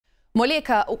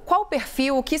Molica, qual o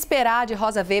perfil, o que esperar de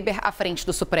Rosa Weber à frente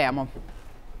do Supremo?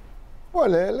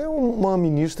 Olha, ela é uma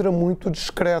ministra muito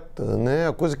discreta, né?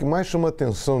 A coisa que mais chama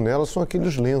atenção nela são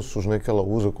aqueles lenços, né, que ela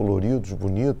usa, coloridos,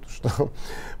 bonitos, tá?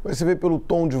 Mas você vê pelo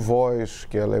tom de voz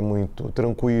que ela é muito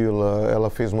tranquila, ela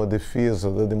fez uma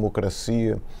defesa da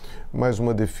democracia, mas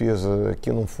uma defesa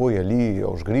que não foi ali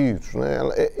aos gritos, né?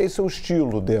 Esse é o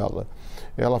estilo dela.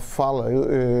 Ela fala,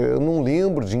 eu não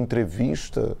lembro de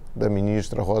entrevista da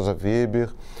ministra Rosa Weber.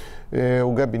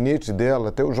 O gabinete dela,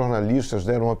 até os jornalistas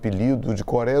deram um apelido de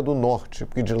Coreia do Norte,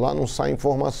 porque de lá não sai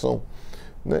informação,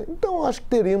 né? Então, acho que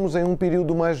teremos aí um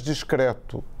período mais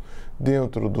discreto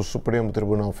dentro do Supremo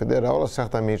Tribunal Federal. Ela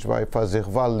certamente vai fazer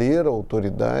valer a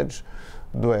autoridade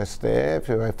do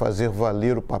STF, vai fazer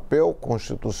valer o papel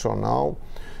constitucional,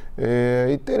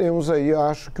 e teremos aí,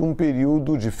 acho que, um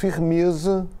período de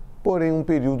firmeza, porém um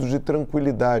período de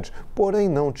tranquilidade. Porém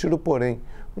não, tira o porém.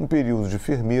 Um período de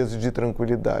firmeza e de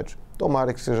tranquilidade.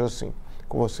 Tomara que seja assim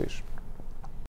com vocês.